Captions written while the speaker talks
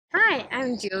Hi,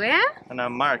 I'm Julia. And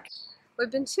I'm Mark.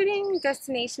 We've been shooting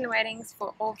destination weddings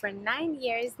for over 9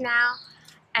 years now,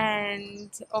 and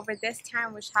over this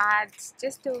time we shot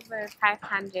just over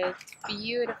 500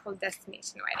 beautiful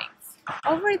destination weddings.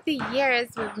 Over the years,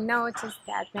 we've noticed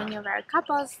that many of our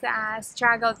couples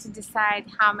struggle to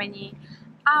decide how many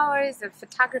hours of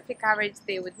photography coverage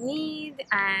they would need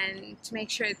and to make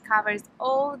sure it covers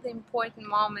all the important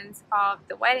moments of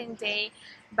the wedding day,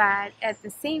 but at the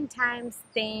same time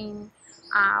staying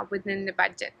within the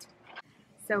budget.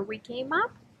 So we came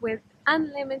up with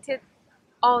unlimited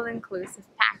all-inclusive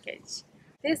package.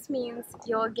 This means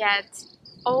you'll get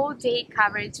all-day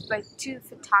coverage by 2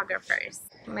 photographers,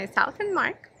 myself and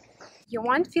Mark. You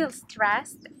won't feel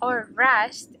stressed or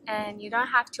rushed, and you don't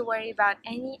have to worry about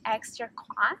any extra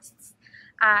costs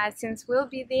since we'll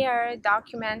be there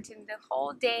documenting the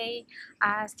whole day,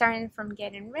 starting from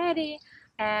getting ready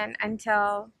and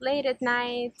until late at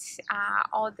night,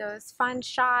 all those fun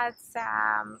shots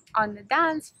on the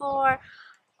dance floor,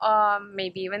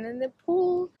 maybe even in the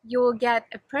pool. You will get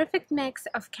a perfect mix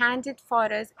of candid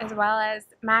photos as well as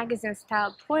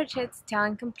magazine-style portraits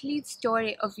telling complete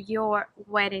story of your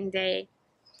wedding day.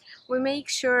 We make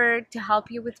sure to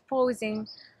help you with posing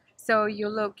so you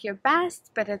look your best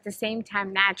but at the same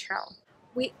time natural.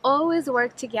 We always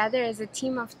work together as a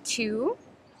team of 2,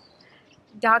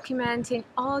 documenting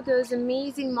all those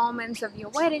amazing moments of your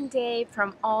wedding day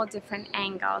from all different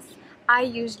angles. I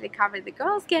usually cover the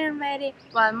girls getting ready,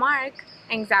 while Mark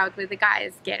hangs out with the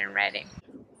guys getting ready.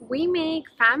 We make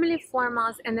family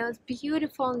formals and those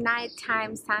beautiful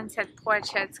nighttime sunset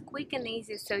portraits quick and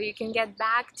easy so you can get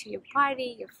back to your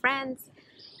party, your friends,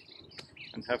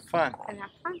 And have fun.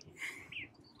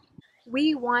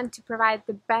 We want to provide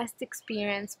the best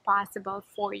experience possible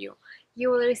for you.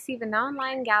 You will receive an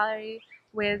online gallery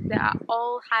with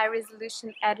all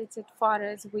high-resolution edited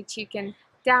photos which you can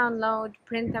download,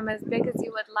 print them as big as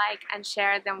you would like, and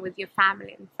share them with your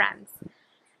family and friends.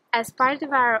 As part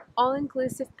of our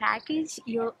all-inclusive package,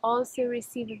 you'll also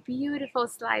receive a beautiful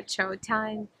slideshow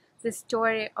telling the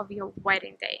story of your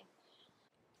wedding day.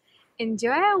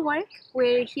 Enjoy our work.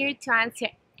 We're here to answer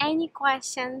any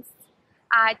questions.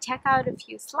 Check out a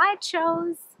few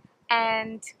slideshows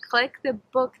and click the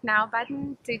Book Now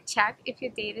button to check if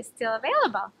your date is still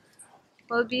available.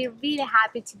 We'll be really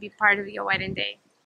happy to be part of your wedding day.